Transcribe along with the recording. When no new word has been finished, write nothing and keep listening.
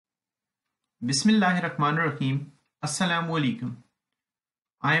Bismillahirrahmanirrahim. Assalamu alaikum.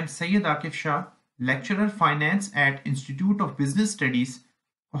 I am Sayyid Akif Shah, lecturer finance at Institute of Business Studies,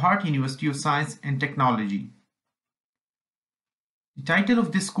 Kohat University of Science and Technology. The title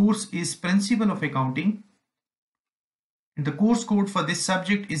of this course is Principle of Accounting, and the course code for this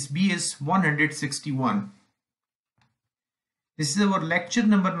subject is BS 161. This is our lecture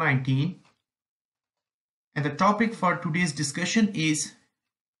number 19, and the topic for today's discussion is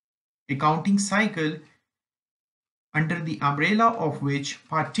accounting cycle, under the umbrella of which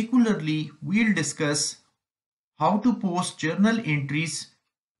particularly we'll discuss how to post journal entries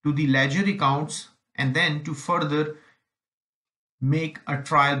to the ledger accounts and then to further make a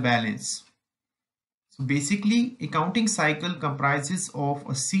trial balance. So basically, accounting cycle comprises of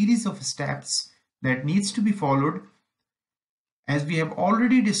a series of steps that needs to be followed, as we have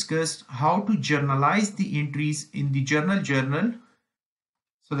already discussed how to journalize the entries in the journal.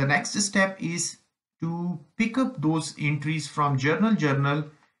 So the next step is to pick up those entries from journal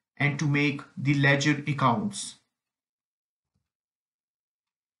and to make the ledger accounts.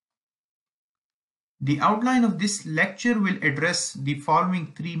 The outline of this lecture will address the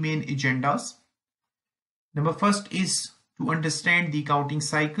following three main agendas. Number first is to understand the accounting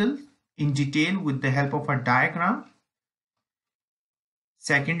cycle in detail with the help of a diagram.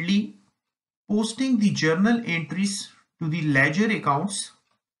 Secondly, posting the journal entries to the ledger accounts,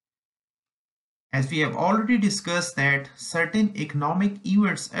 as we have already discussed that certain economic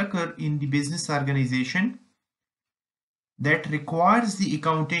events occur in the business organization that requires the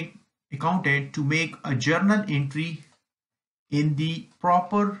accountant to make a journal entry in the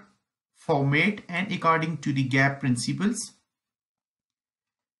proper format and according to the GAAP principles,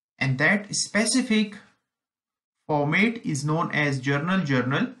 and that specific format is known as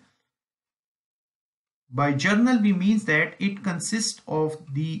journal. By journal, we means that it consists of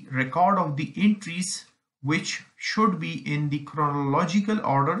the record of the entries which should be in the chronological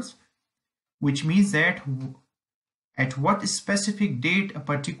orders, which means that at what specific date a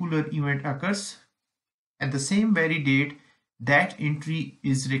particular event occurs, at the same very date that entry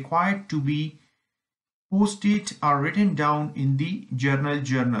is required to be posted or written down in the journal.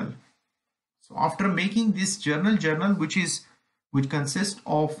 So after making this journal which consists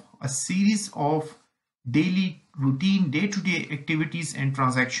of a series of daily routine day-to-day activities and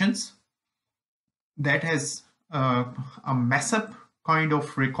transactions that has a mess up kind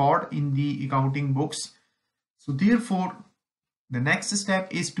of record in the accounting books. So therefore the next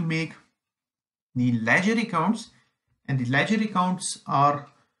step is to make the ledger accounts, and the ledger accounts are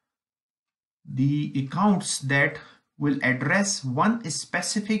the accounts that will address one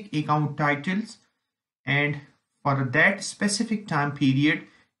specific account titles, and for that specific time period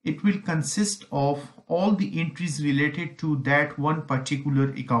it will consist of all the entries related to that one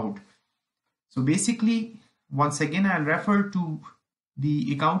particular account. So basically, once again, I'll refer to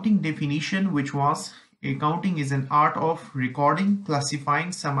the accounting definition, which was accounting is an art of recording,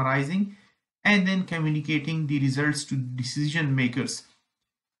 classifying, summarizing, and then communicating the results to decision makers.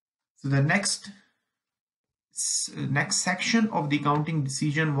 So the next section of the accounting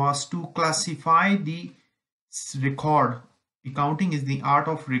decision was to classify the record. Accounting is the art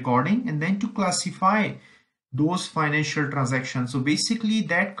of recording, and then to classify those financial transactions. So basically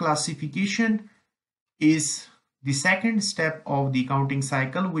that classification is the second step of the accounting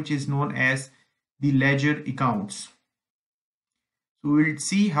cycle, which is known as the ledger accounts. So we'll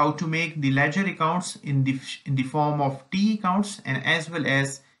see how to make the ledger accounts in the form of T accounts and as well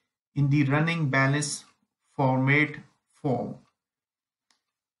as in the running balance format form.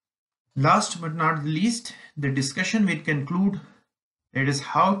 Last but not the least, the discussion will conclude, that is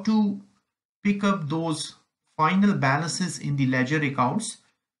how to pick up those final balances in the ledger accounts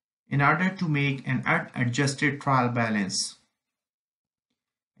in order to make an adjusted trial balance.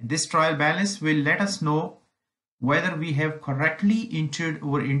 And this trial balance will let us know whether we have correctly entered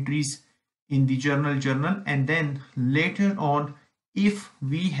our entries in the journal, and then later on if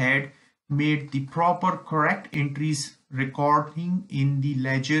we had made the proper correct entries recording in the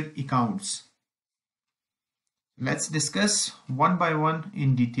ledger accounts. Let's discuss one by one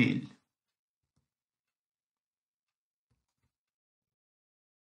in detail.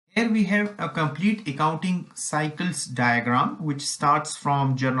 Here we have a complete accounting cycles diagram, which starts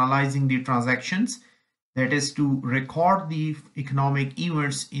from journalizing the transactions, that is to record the economic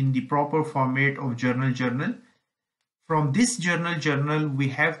events in the proper format of journal. From this journal we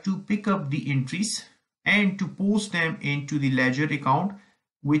have to pick up the entries and to post them into the ledger account,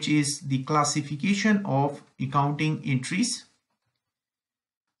 which is the classification of accounting entries.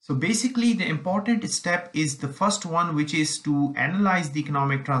 So basically the important step is the first one, which is to analyze the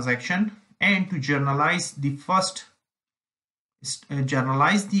economic transaction and to journalize the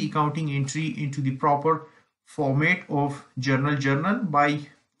accounting entry into the proper format of journal by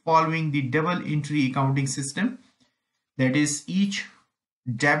following the double entry accounting system. That is, each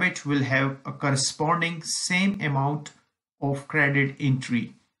debit will have a corresponding same amount of credit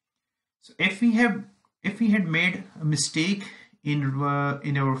entry. So if we had made a mistake in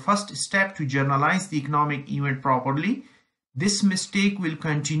our first step to journalize the economic event properly, this mistake will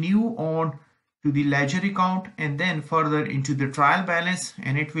continue on to the ledger account and then further into the trial balance,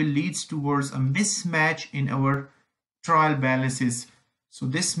 and it will lead towards a mismatch in our trial balances. So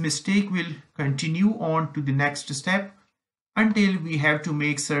this mistake will continue on to the next step until we have to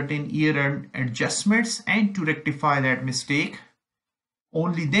make certain year-end adjustments and to rectify that mistake.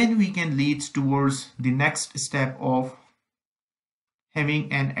 Only then we can lead towards the next step of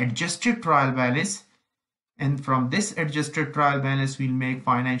having an adjusted trial balance, and from this adjusted trial balance we'll make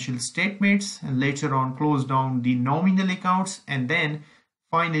financial statements and later on close down the nominal accounts, and then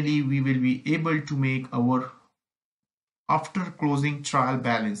finally we will be able to make our after closing trial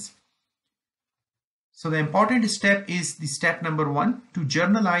balance. So the important step is the step number 1, to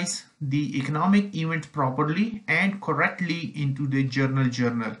journalize the economic event properly and correctly into the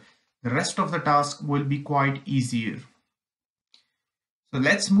journal. The rest of the task will be quite easier. So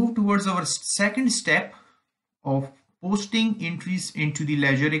let's move towards our second step of posting entries into the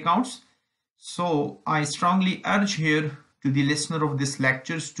ledger accounts. So I strongly urge here to the listener of this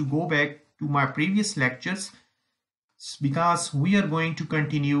lectures to go back to my previous lectures, because we are going to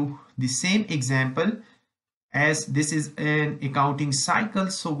continue the same example, as this is an accounting cycle.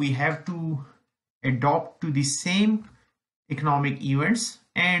 So we have to adopt to the same economic events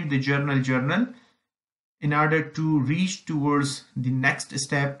and the journal in order to reach towards the next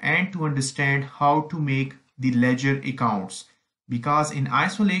step and to understand how to make the ledger accounts. Because in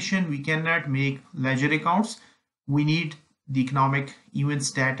isolation we cannot make ledger accounts, we need the economic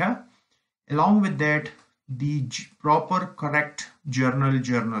events data, along with that the proper correct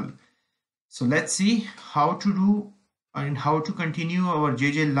journal. So let's see how to do and how to continue our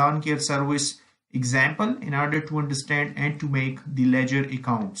JJ Lawn Care Service example in order to understand and to make the ledger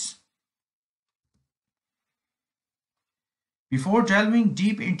accounts. Before delving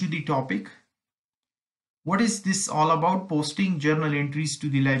deep into the topic, what is this all about, posting journal entries to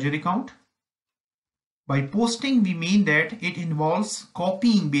the ledger account? By posting we mean that it involves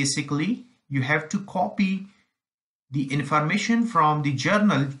copying. Basically, you have to copy the information from the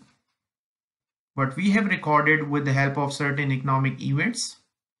journal what we have recorded with the help of certain economic events.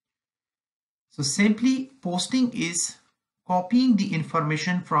 So simply posting is copying the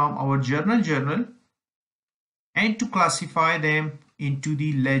information from our journal and to classify them into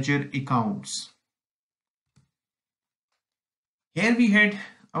the ledger accounts. Here we had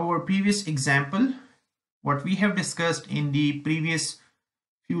our previous example, what we have discussed in the previous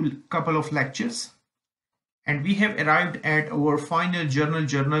couple of lectures, and we have arrived at our final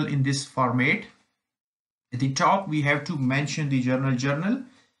journal in this format. At the top we have to mention the journal.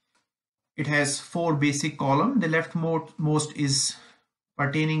 It has 4 basic columns. The leftmost is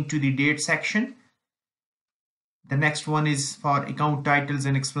pertaining to the date section. The next one is for account titles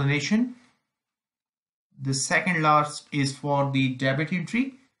and explanation. The second last is for the debit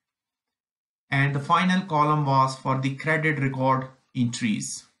entry, and the final column was for the credit record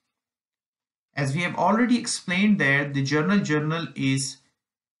entries. As we have already explained that the journal is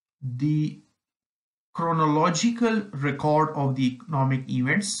the chronological record of the economic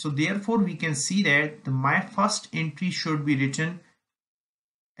events. So therefore we can see that my first entry should be written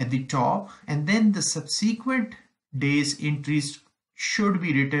at the top, and then the subsequent days entries should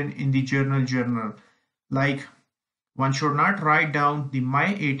be written in the journal. Like, one should not write down the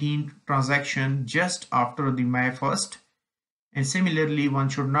May 18 transaction just after the May 1st, and similarly one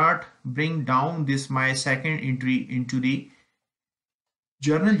should not bring down this May 2nd entry into the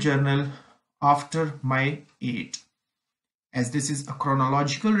journal after May 8, as this is a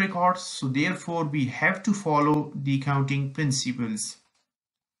chronological record. So therefore we have to follow the accounting principles.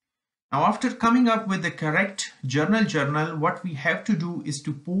 Now after coming up with the correct journal, what we have to do is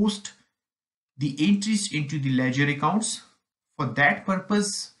to post the entries into the ledger accounts. For that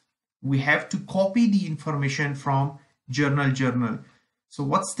purpose we have to copy the information from journal. So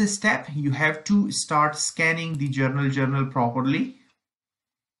what's the step? You have to start scanning the journal properly.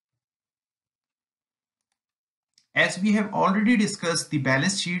 As we have already discussed the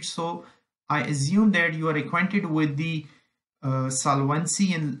balance sheet, so I assume that you are acquainted with the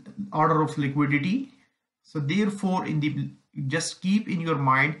solvency and order of liquidity. So therefore just keep in your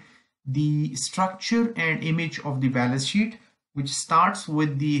mind the structure and image of the balance sheet. which starts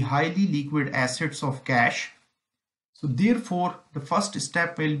with the highly liquid assets of cash. So therefore, the first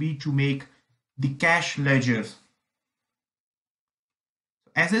step will be to make the cash ledger.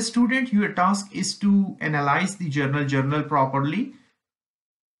 As a student, your task is to analyze the journal properly,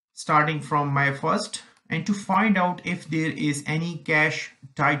 starting from my first, and to find out if there is any cash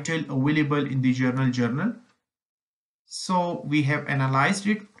title available in the journal. So we have analyzed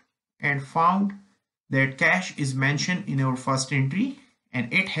it and found that cash is mentioned in our first entry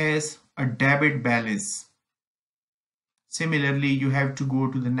and it has a debit balance. Similarly, you have to go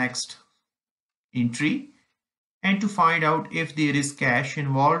to the next entry and to find out if there is cash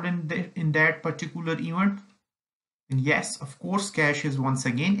involved in that particular event. And yes, of course, cash is once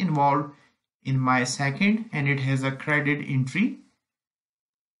again involved in my second and it has a credit entry.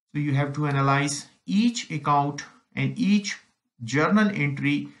 So you have to analyze each account and each journal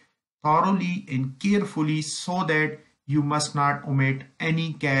entry thoroughly and carefully so that you must not omit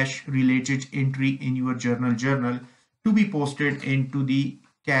any cash related entry in your journal to be posted into the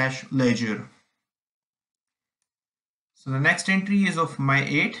cash ledger. So the next entry is of my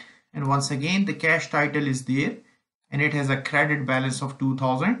 8 and once again the cash title is there and it has a credit balance of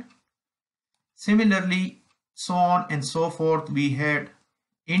 2000. Similarly, so on and so forth, we had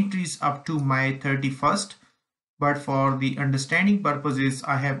entries up to my 31st, but for the understanding purposes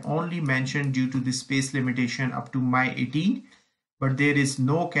I have only mentioned due to the space limitation up to my 18, but there is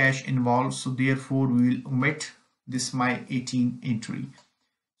no cash involved, so therefore we will omit this my 18 entry.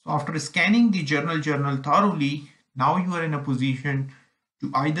 So after scanning the journal thoroughly, now you are in a position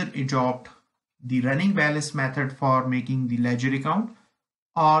to either adopt the running balance method for making the ledger account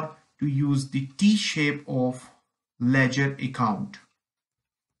or to use the T shape of ledger account.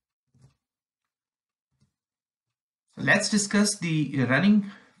 So let's discuss the running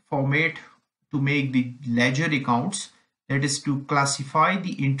format to make the ledger accounts, that is to classify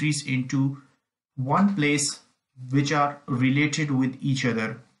the entries into one place which are related with each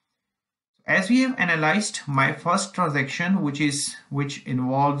other. As we have analyzed my first transaction, which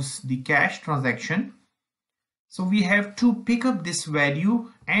involves the cash transaction, so we have to pick up this value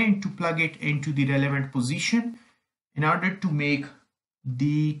and to plug it into the relevant position in order to make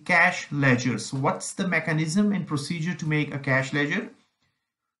the cash ledger. So what's the mechanism and procedure to make a cash ledger?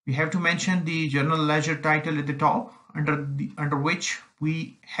 We have to mention the journal ledger title at the top, under which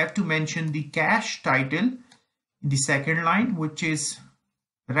we have to mention the cash title in the second line, which is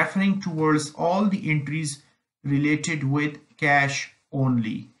referring towards all the entries related with cash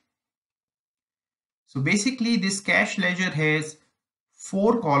only. So basically this cash ledger has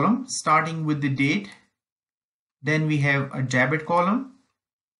 4 columns starting with the date. Then we have a debit column.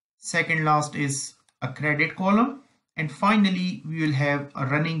 Second last is a credit column. And finally we will have a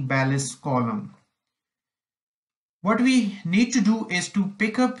running balance column. What we need to do is to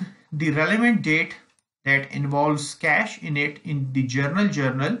pick up the relevant date that involves cash in it in the journal.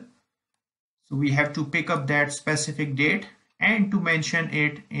 So we have to pick up that specific date and to mention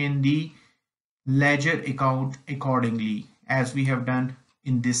it in the ledger account accordingly, as we have done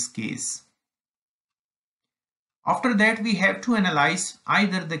in this case. After that, we have to analyze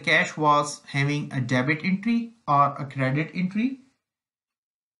either the cash was having a debit entry or a credit entry.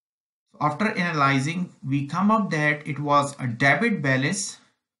 After analyzing, we come up that it was a debit balance.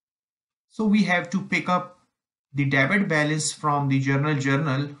 So we have to pick up the debit balance from the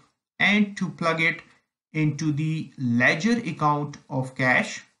journal and to plug it into the ledger account of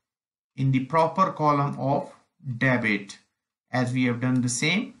cash in the proper column of debit, as we have done the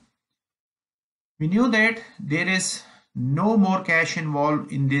same. We knew that there is no more cash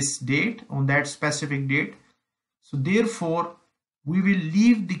involved in this date, on that specific date. So therefore, we will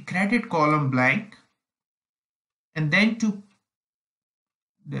leave the credit column blank and then to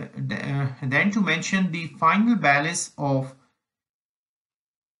mention the final balance of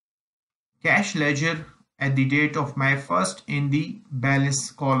cash ledger at the date of my first in the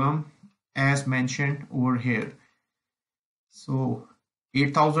balance column as mentioned over here. So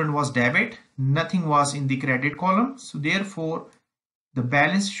 8,000 was debit, nothing was in the credit column, so therefore the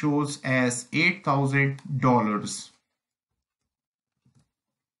balance shows as $8,000.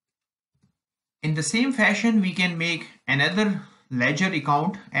 In the same fashion, we can make another ledger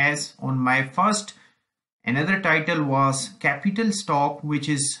account, as on my first another title was capital stock, which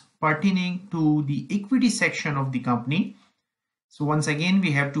is pertaining to the equity section of the company. So once again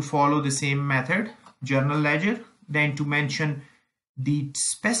we have to follow the same method, journal ledger, then to mention the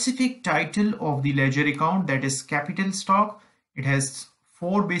specific title of the ledger account, that is capital stock. It has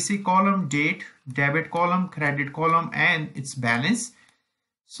 4 basic column: date, debit column, credit column, and its balance.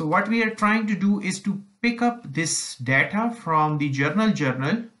 So what we are trying to do is to pick up this data from the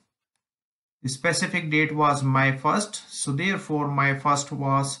journal. The specific date was May 1st, so therefore May 1st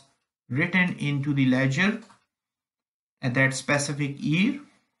was written into the ledger at that specific year.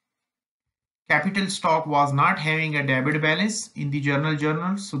 Capital stock was not having a debit balance in the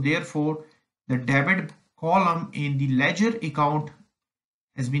journal, so therefore the debit column in the ledger account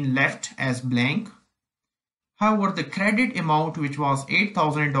has been left as blank. However, the credit amount, which was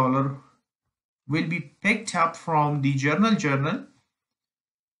 $8,000, will be picked up from the journal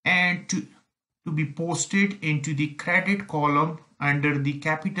and to be posted into the credit column under the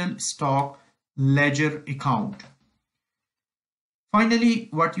capital stock ledger account. Finally,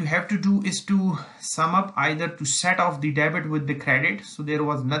 what you have to do is to sum up, either to set off the debit with the credit. So there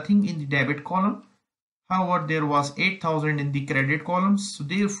was nothing in the debit column. However, there was 8,000 in the credit column. So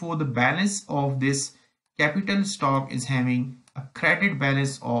therefore, the balance of this capital stock is having a credit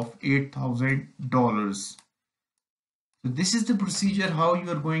balance of $8,000. So this is the procedure how you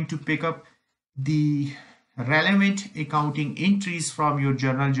are going to pick up the relevant accounting entries from your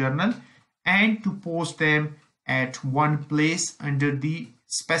journal and to post them at one place under the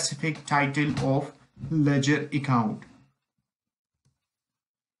specific title of ledger account.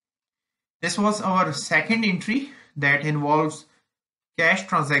 This was our second entry that involves cash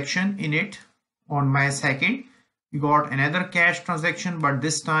transaction in it. On May 2nd, we got another cash transaction, but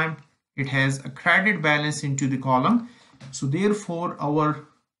this time it has a credit balance into the column. So therefore, our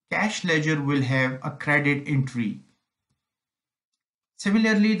cash ledger will have a credit entry.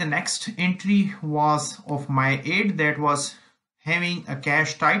 Similarly, the next entry was of May 8th, that was having a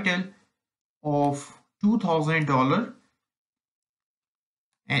cash title of $2,000,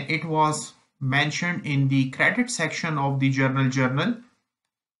 and it was mentioned in the credit section of the journal.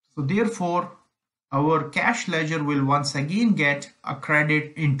 So therefore, our cash ledger will once again get a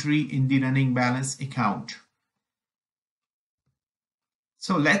credit entry in the running balance account.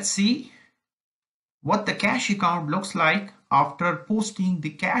 So let's see what the cash account looks like after posting the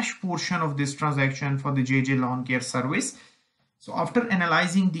cash portion of this transaction for the JJ Lawn Care Service. So after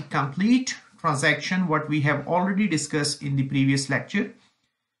analyzing the complete transaction, what we have already discussed in the previous lecture.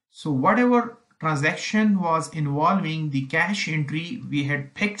 So whatever transaction was involving the cash entry, we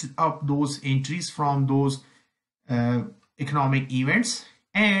had picked up those entries from those economic events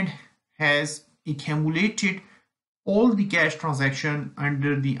and has accumulated all the cash transaction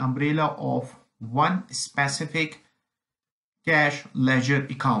under the umbrella of one specific cash ledger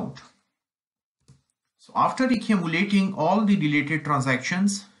account. So after accumulating all the related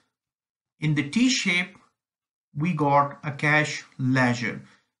transactions in the T shape, we got a cash ledger.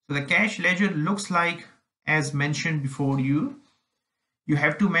 So the cash ledger looks like, as mentioned before, you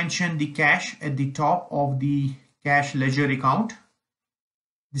have to mention the cash at the top of the cash ledger account.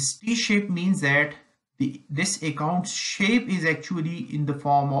 This T shape means that this account's shape is actually in the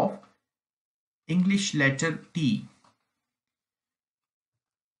form of English letter T.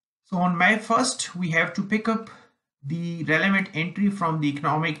 So on May 1st, we have to pick up the relevant entry from the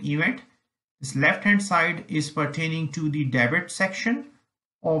economic event. This left hand side is pertaining to the debit section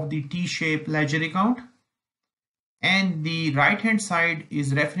of the T-shaped ledger account, and the right hand side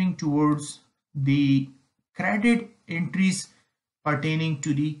is referring towards the credit entries pertaining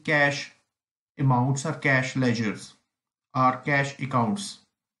to the cash amounts or cash ledgers or cash accounts.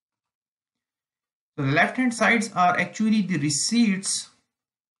 So the left hand sides are actually the receipts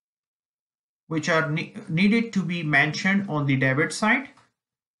which are needed to be mentioned on the debit side,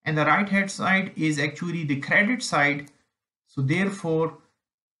 and the right hand side is actually the credit side. So therefore,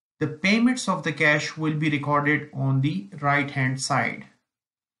 the payments of the cash will be recorded on the right hand side.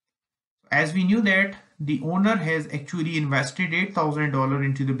 As we knew that the owner has actually invested $8,000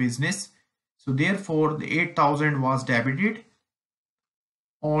 into the business, so therefore the 8,000 was debited.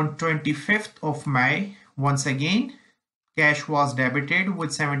 On 25th of May, once again, cash was debited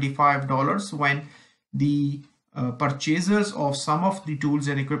with $75 when the purchasers of some of the tools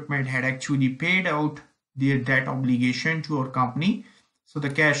and equipment had actually paid out their debt obligation to our company. So the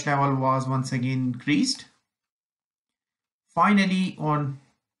cash level was once again increased. Finally, on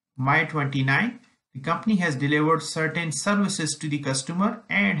May 29, the company has delivered certain services to the customer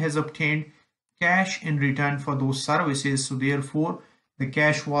and has obtained cash in return for those services. So therefore, the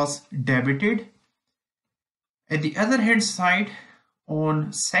cash was debited. At the other hand side,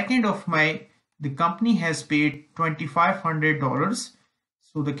 on 2nd of May, the company has paid $2,500.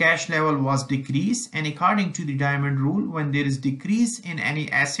 So the cash level was decreased, and according to the diamond rule, when there is decrease in any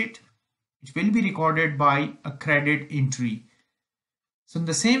asset, it will be recorded by a credit entry. So in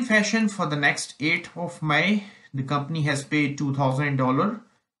the same fashion, for the next 8th of May, the company has paid $2,000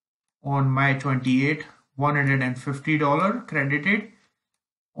 on my 28th, $150 credited.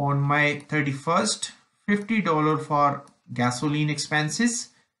 On my 31st, $50 for gasoline expenses.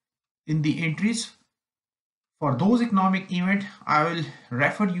 In the entries for those economic event, I will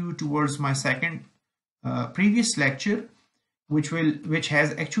refer you towards my second previous lecture, which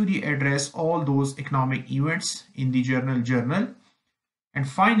has actually addressed all those economic events in the journal. And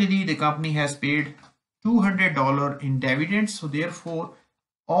finally, the company has paid $200 in dividends. So therefore,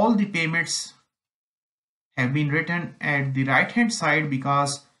 all the payments have been written at the right hand side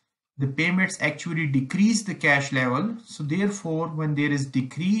because the payments actually decrease the cash level. So therefore, when there is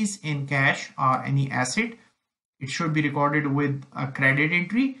decrease in cash or any asset, it should be recorded with a credit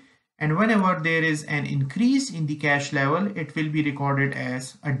entry. And whenever there is an increase in the cash level, it will be recorded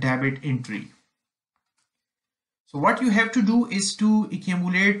as a debit entry. So what you have to do is to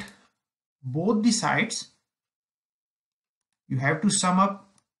accumulate both the sides. You have to sum up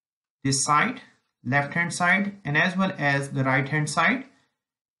this side, left hand side, and as well as the right hand side.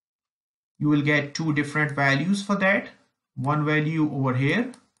 You will get two different values for that. One value over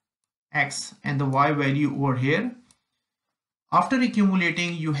here, X, and the Y value over here. After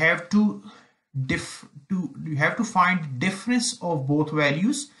accumulating, you have to find difference of both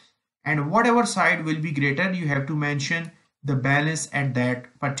values, and whatever side will be greater, you have to mention the balance at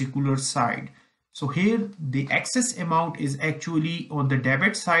that particular side. So here the excess amount is actually on the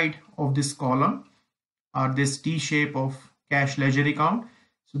debit side of this column, or this T shape of cash ledger account.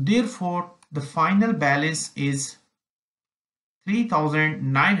 So therefore, the final balance is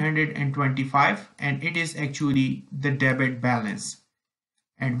 3,925, and it is actually the debit balance.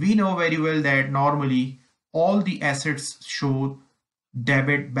 And we know very well that normally all the assets show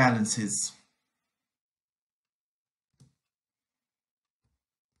debit balances.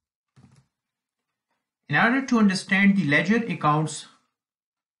 In order to understand the ledger accounts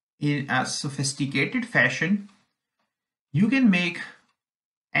in a sophisticated fashion, you can make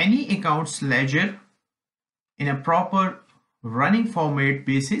any accounts ledger in a proper running format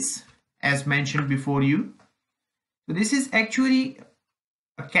basis as mentioned before you. So this is actually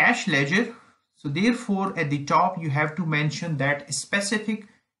a cash ledger. So therefore at the top you have to mention that specific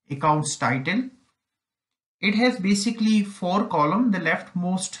accounts title. It has basically 4 columns. The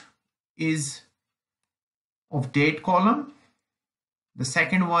leftmost is of date column. The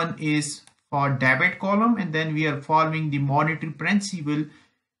second one is for debit column, and then we are following the monetary principle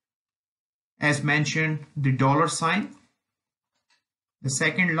as mentioned, the dollar sign. The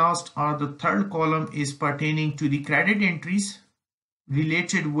second last or the third column is pertaining to the credit entries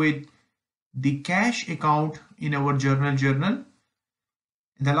related with the cash account in our journal.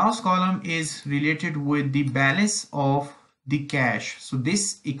 The last column is related with the balance of the cash. So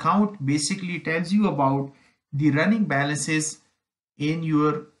this account basically tells you about the running balances in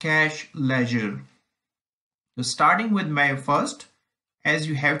your cash ledger. So starting with my first, as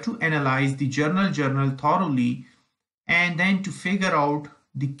you have to analyze the journal thoroughly and then to figure out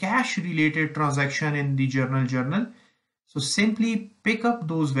the cash related transaction in the journal. So simply pick up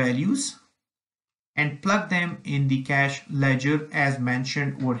those values and plug them in the cash ledger as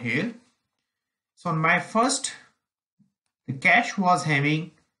mentioned over here. So on my first, the cash was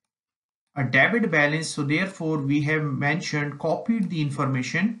having a debit balance, so therefore we have copied the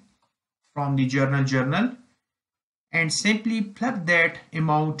information from the journal and simply plug that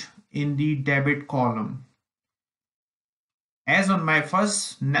amount in the debit column. As on my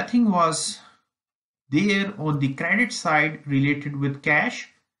first, nothing was there on the credit side related with cash,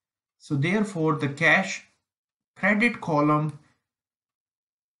 so therefore the cash credit column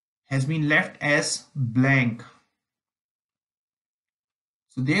has been left as blank.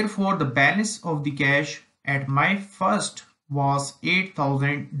 So therefore the balance of the cash at my first was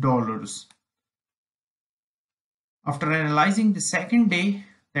 $8,000. After analyzing the second day,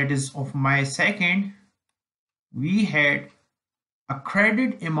 that is of my second, we had a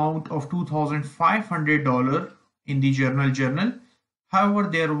credit amount of $2,500 in the journal. However,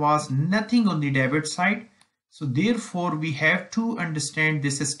 there was nothing on the debit side. So therefore we have to understand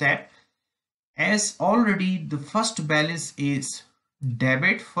this step, as already the first balance is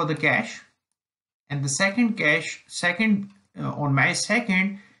debit for the cash, and the on my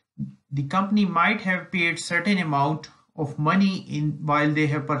second, the company might have paid certain amount of money in while they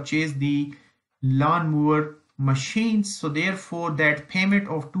have purchased the lawnmower machines. So therefore that payment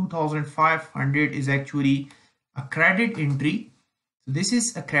of 2,500 is actually a credit entry. So this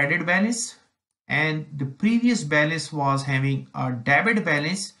is a credit balance, and the previous balance was having a debit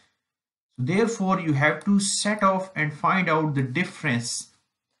balance. So therefore you have to set off and find out the difference.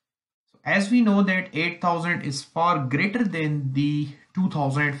 So as we know that 8,000 is far greater than the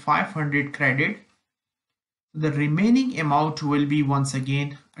 2,500 credit. The remaining amount will be once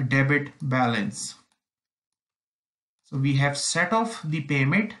again a debit balance. So we have set off the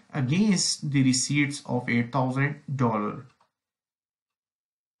payment against the receipts of $8,000.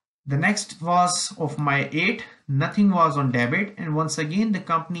 The next was of my 8, nothing was on debit, and once again the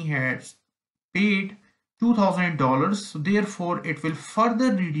company has paid $2,000, so therefore it will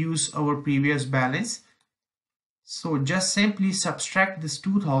further reduce our previous balance. So just simply subtract this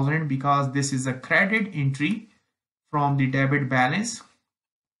 2,000 because this is a credit entry from the debit balance.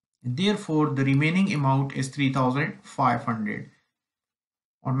 Therefore, the remaining amount is 3,500.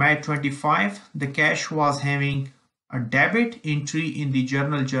 On May 25, the cash was having a debit entry in the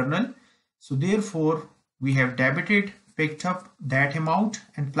journal. So therefore, we have debited, picked up that amount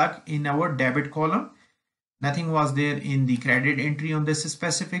and plugged in our debit column. Nothing was there in the credit entry on this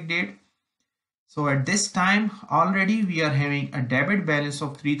specific date. So at this time, already we are having a debit balance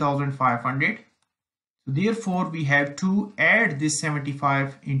of 3,500. So therefore, we have to add this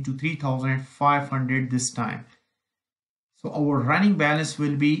 75 into 3,500 this time. So our running balance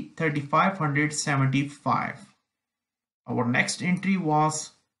will be 3,575. Our next entry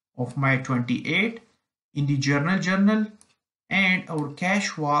was of May 28 in the journal, and our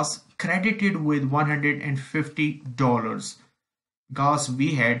cash was credited with $150 because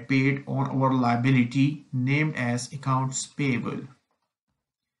we had paid on our liability named as accounts payable.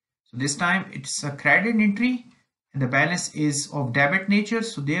 So this time it's a credit entry and the balance is of debit nature.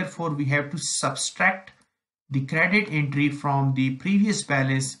 So therefore we have to subtract the credit entry from the previous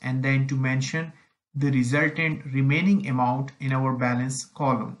balance and then to mention the resultant remaining amount in our balance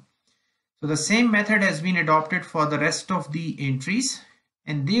column. So the same method has been adopted for the rest of the entries,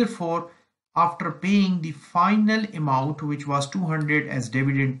 and therefore after paying the final amount, which was 200 as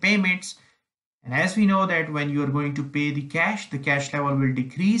dividend payments, and as we know that when you are going to pay the cash level will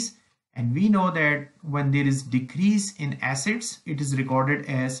decrease, and we know that when there is decrease in assets, it is recorded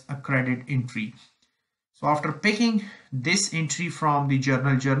as a credit entry. So after picking this entry from the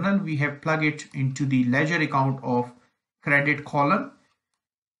journal, we have plugged it into the ledger account of credit column.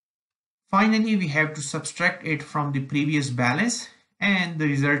 Finally, we have to subtract it from the previous balance, and the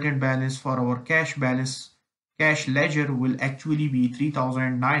resultant balance for our cash ledger will actually be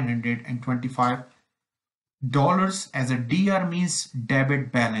 $3,925 as a DR, means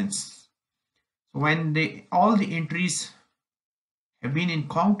debit balance. So when all the entries have been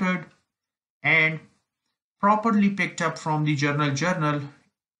encountered and properly picked up from the journal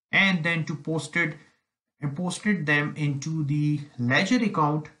and then posted them into the ledger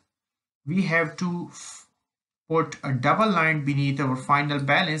account, we have to put a double line beneath our final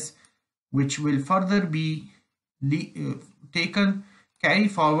balance, which will further be carry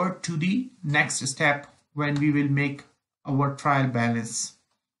forward to the next step when we will make our trial balance.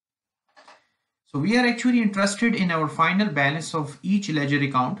 So we are actually interested in our final balance of each ledger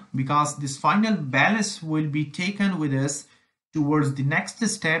account because this final balance will be taken with us towards the next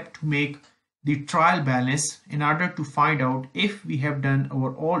step to make the trial balance in order to find out if we have done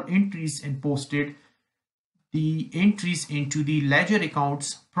our all entries and posted the entries into the ledger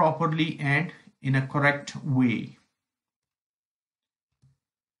accounts properly and in a correct way.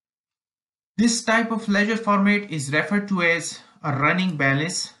 This type of ledger format is referred to as a running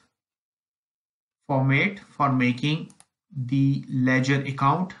balance format for making the ledger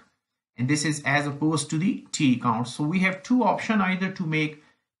account, and this is as opposed to the T account. So we have two options, either to make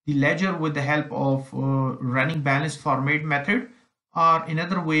the ledger with the help of running balance format method, or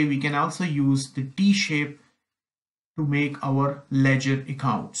another way we can also use the T shape to make our ledger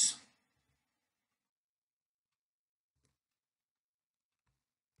accounts.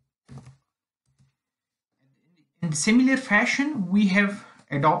 In similar fashion, we have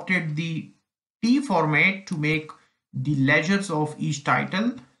adopted the T format to make the ledgers of each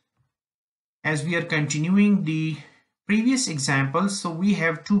title. As we are continuing the previous examples, so we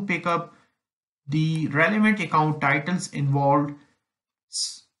have to pick up the relevant account titles involved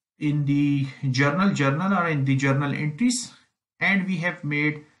in the journal or in the journal entries, and we have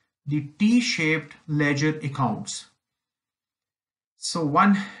made the T-shaped ledger accounts. So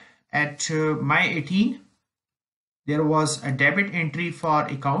one at May 18, there was a debit entry for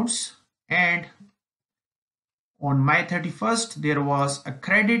accounts, and on May 31st, there was a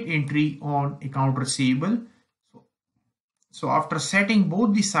credit entry on account receivable. So after setting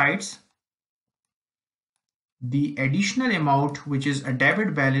both the sides, the additional amount, which is a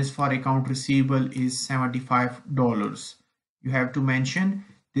debit balance for account receivable, is $75. You have to mention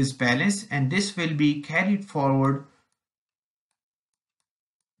this balance, and this will be carried forward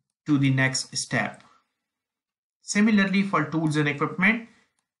to the next step. Similarly, for tools and equipment,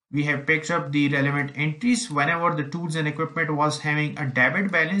 we have picked up the relevant entries whenever the tools and equipment was having a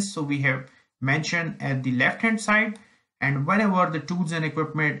debit balance. So we have mentioned at the left hand side, and whenever the tools and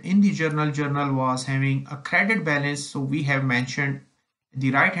equipment in the journal was having a credit balance, so we have mentioned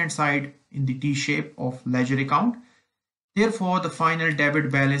the right hand side in the T shape of ledger account. Therefore, the final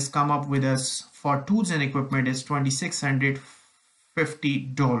debit balance come up with us for tools and equipment is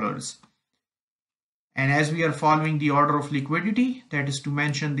 $2,650. And as we are following the order of liquidity, that is to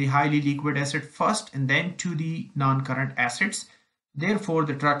mention the highly liquid asset first and then to the non-current assets. Therefore,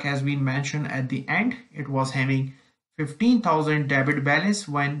 the truck has been mentioned at the end. It was having 15,000 debit balance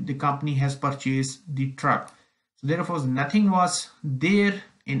when the company has purchased the truck. So therefore, nothing was there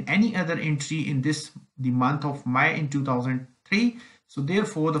in any other entry in the month of May in 2003. So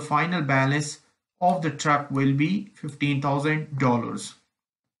therefore, the final balance of the truck will be $15,000.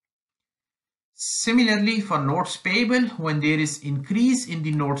 Similarly, for notes payable, when there is increase in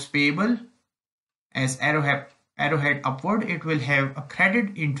the notes payable as arrowhead upward, it will have a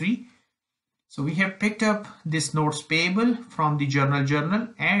credit entry. So we have picked up this notes payable from the journal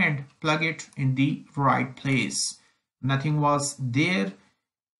and plug it in the right place. Nothing was there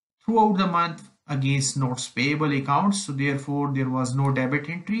throughout the month against notes payable accounts, so therefore there was no debit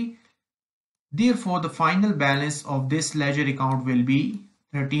entry. Therefore, the final balance of this ledger account will be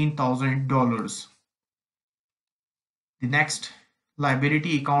 $13,000. The next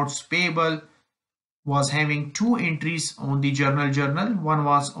liability, accounts payable, was having two entries on the journal. One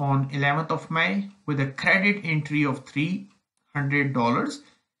was on 11th of May with a credit entry of $300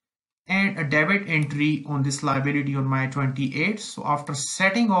 and a debit entry on this liability on May 28th. So after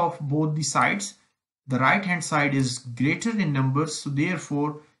setting off both the sides, the right hand side is greater in numbers, so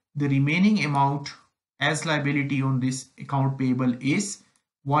therefore the remaining amount as liability on this account payable is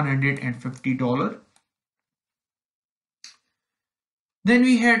 $150. Then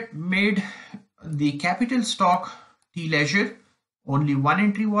we had made the capital stock T ledger. Only one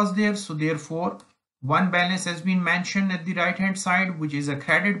entry was there, so therefore one balance has been mentioned at the right hand side, which is a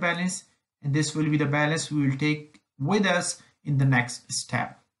credit balance, and this will be the balance we will take with us in the next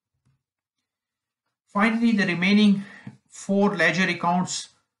step. Finally, the remaining four ledger accounts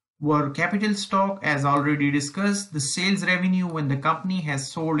were capital stock, as already discussed, the sales revenue when the company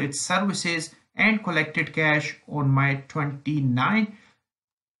has sold its services and collected cash on May 29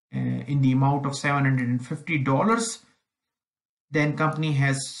 in the amount of $750. Then company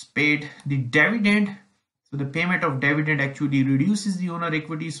has paid the dividend. So the payment of dividend actually reduces the owner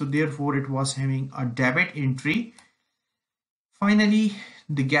equity, so therefore it was having a debit entry. Finally,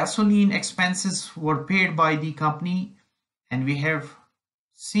 the gasoline expenses were paid by the company, and we have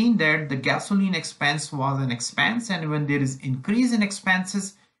seen that the gasoline expense was an expense, and when there is increase in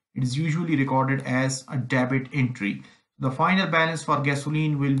expenses, it is usually recorded as a debit entry. The final balance for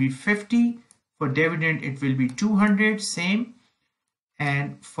gasoline will be 50. For dividend, it will be 200, same.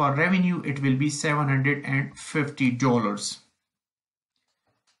 And for revenue, it will be $750.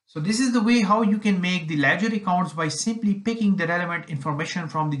 So this is the way how you can make the ledger accounts by simply picking the relevant information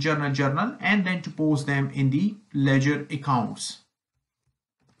from the journal and then to post them in the ledger accounts.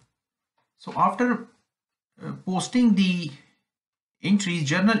 So after posting the entries,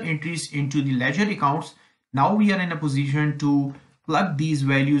 journal entries into the ledger accounts, now we are in a position to plug these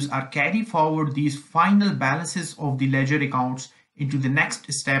values or carry forward these final balances of the ledger accounts into the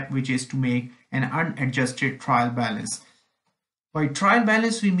next step, which is to make an unadjusted trial balance. By trial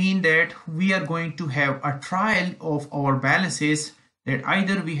balance, we mean that we are going to have a trial of our balances, that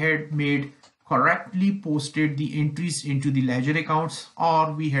either we had made correctly posted the entries into the ledger accounts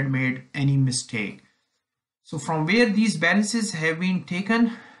or we had made any mistake. So from where these balances have been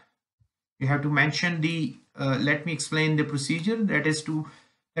taken, you have to mention the let me explain the procedure. That is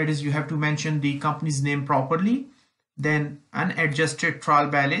you have to mention the company's name properly, then unadjusted trial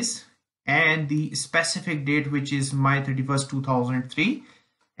balance and the specific date, which is May 31st 2003,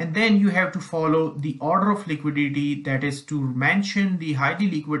 and then you have to follow the order of liquidity, that is to mention the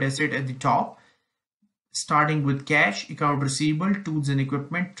highly liquid asset at the top, starting with cash, account receivable, tools and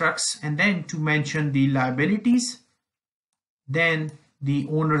equipment, trucks, and then to mention the liabilities, then the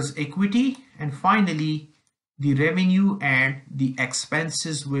owner's equity, and finally the revenue and the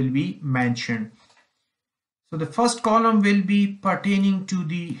expenses will be mentioned. So the first column will be pertaining to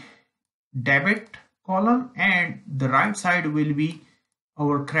the debit column and the right side will be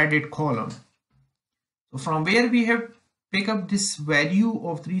our credit column. So from where we have pick up this value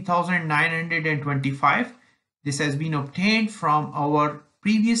of 3,925, this has been obtained from our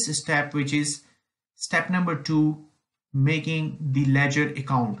previous step, which is step number 2, making the ledger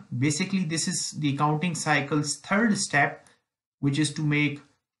account. Basically, this is the accounting cycle's third step, which is to make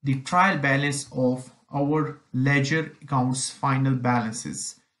the trial balance of our ledger account's final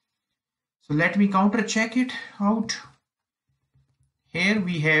balances. So let me counter check it out. Here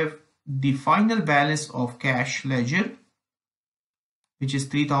we have the final balance of cash ledger, which is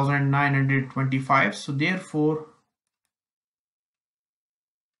 3,925. So therefore,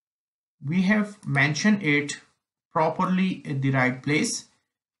 we have mentioned it properly at the right place.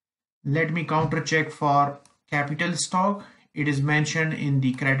 Let me counter check for capital stock. It is mentioned in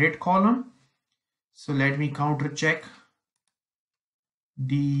the credit column. So let me counter check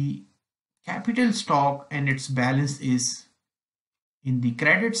the capital stock, and its balance is in the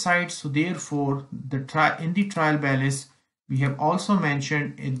credit side. So therefore, in the trial balance, we have also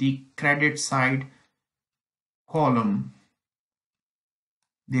mentioned in the credit side column.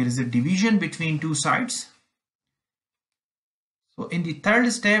 There is a division between two sides. So in the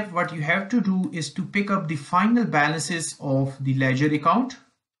third step, what you have to do is to pick up the final balances of the ledger account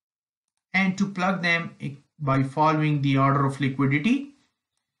and to plug them by following the order of liquidity.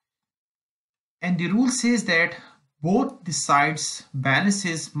 And the rule says that both the sides'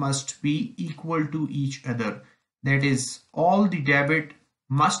 balances must be equal to each other. That is, all the debit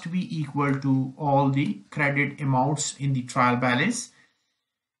must be equal to all the credit amounts in the trial balance.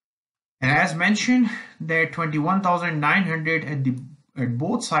 And as mentioned, that 21,900 at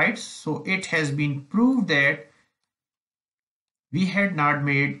both sides. So it has been proved that we had not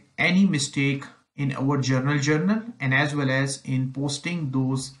made any mistake in our journal and as well as in posting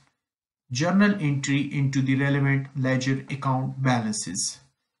those journal entry into the relevant ledger account balances.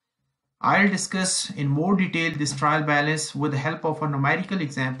 I'll discuss in more detail this trial balance with the help of a numerical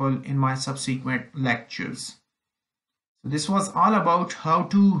example in my subsequent lectures. So this was all about how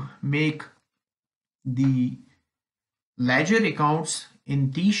to make the ledger accounts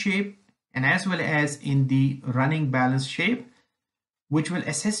in T shape and as well as in the running balance shape, which will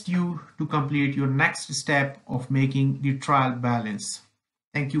assist you to complete your next step of making the trial balance.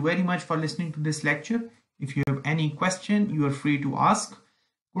 Thank you very much for listening to this lecture. If you have any question, you are free to ask.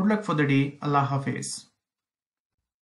 Good luck for the day. Allah Hafiz.